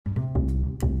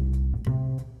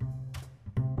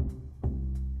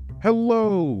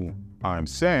Hello, I'm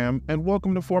Sam, and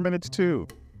welcome to 4 Minutes 2,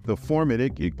 the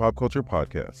 4-minute geek pop culture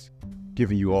podcast,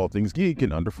 giving you all things geek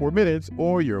in under 4 minutes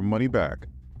or your money back,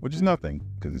 which is nothing,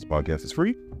 because this podcast is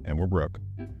free and we're broke.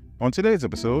 On today's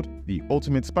episode, the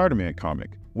Ultimate Spider-Man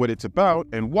comic, what it's about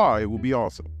and why it will be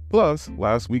awesome, plus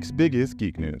last week's biggest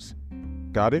geek news.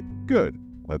 Got it? Good.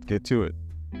 Let's get to it.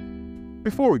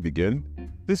 Before we begin,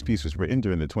 this piece was written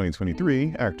during the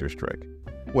 2023 actors' strike.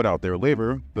 Without their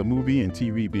labor, the movie and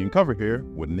TV being covered here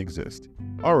wouldn't exist.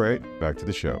 Alright, back to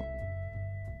the show.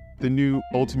 The new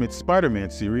Ultimate Spider-Man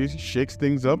series shakes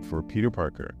things up for Peter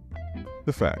Parker.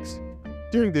 The facts.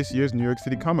 During this year's New York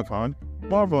City Comic-Con,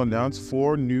 Marvel announced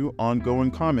 4 new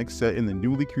ongoing comics set in the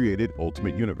newly created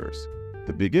Ultimate Universe.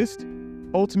 The biggest?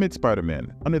 Ultimate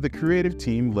Spider-Man, under the creative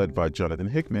team led by Jonathan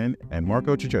Hickman and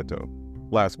Marco Checchetto.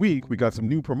 Last week, we got some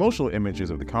new promotional images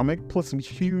of the comic, plus some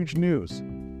huge news.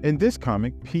 In this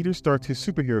comic, Peter starts his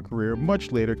superhero career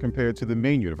much later compared to the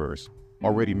main universe,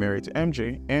 already married to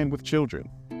MJ and with children.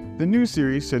 The new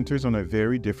series centers on a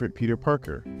very different Peter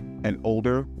Parker, an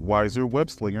older, wiser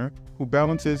web-slinger who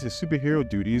balances his superhero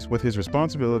duties with his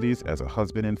responsibilities as a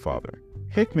husband and father.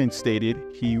 Hickman stated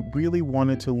he really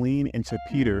wanted to lean into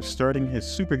Peter starting his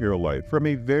superhero life from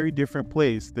a very different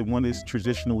place than one is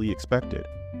traditionally expected.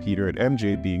 Peter and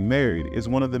MJ being married is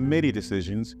one of the many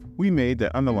decisions we made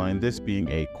that underline this being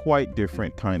a quite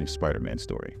different kind of Spider-Man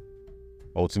story.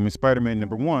 Ultimate Spider-Man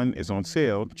number 1 is on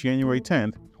sale January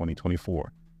 10th,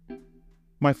 2024.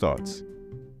 My thoughts.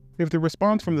 If the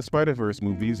response from the Spider-Verse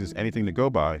movies is anything to go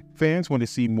by, fans want to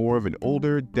see more of an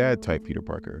older, dad-type Peter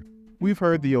Parker. We've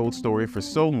heard the old story for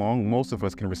so long most of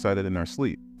us can recite it in our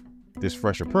sleep. This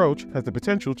fresh approach has the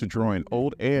potential to draw in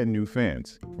old and new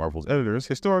fans. Marvel's editors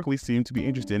historically seem to be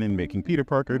interested in making Peter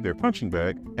Parker their punching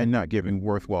bag and not giving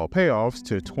worthwhile payoffs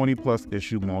to 20-plus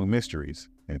issue long mysteries.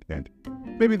 And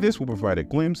maybe this will provide a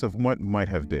glimpse of what might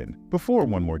have been before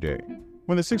One More Day,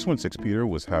 when the 616 Peter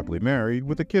was happily married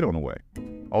with a kid on the way.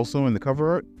 Also in the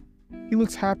cover art, he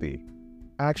looks happy.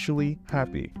 Actually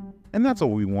happy. And that's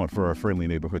all we want for our friendly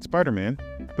neighborhood Spider-Man.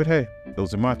 But hey,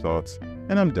 those are my thoughts,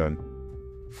 and I'm done.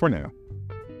 For now.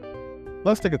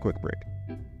 Let's take a quick break.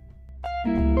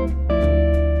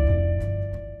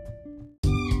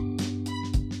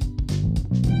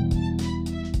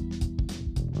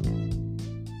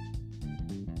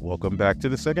 Welcome back to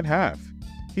the second half.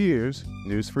 Here's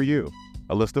news for you.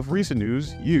 A list of recent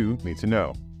news you need to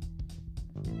know.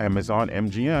 Amazon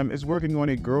MGM is working on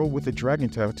a Girl with a Dragon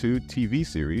Tattoo TV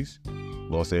series.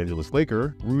 Los Angeles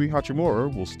Laker Rui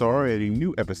Hachimura will star in a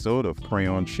new episode of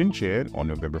Crayon Shin-Chan on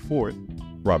November 4th.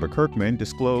 Robert Kirkman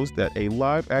disclosed that a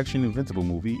live-action Invincible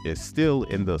movie is still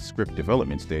in the script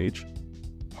development stage.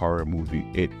 Horror movie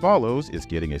It Follows is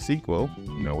getting a sequel,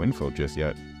 no info just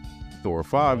yet. Thor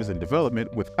 5 is in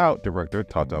development without director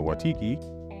Taika Waititi.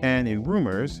 And in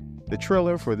rumors, the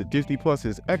trailer for the Disney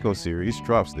Plus's Echo series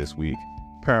drops this week.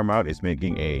 Paramount is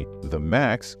making a The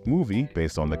Max movie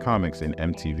based on the comics and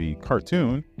MTV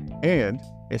cartoon, and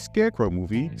a Scarecrow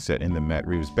movie set in the Matt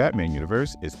Reeves Batman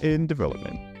universe is in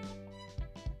development.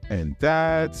 And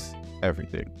that's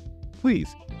everything.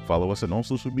 Please follow us on all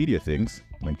social media things,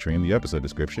 link tree in the episode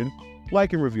description,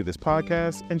 like and review this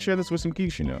podcast, and share this with some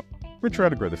geeks you know. We're trying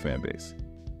to grow the fan base.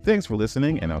 Thanks for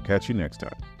listening, and I'll catch you next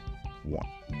time. 1.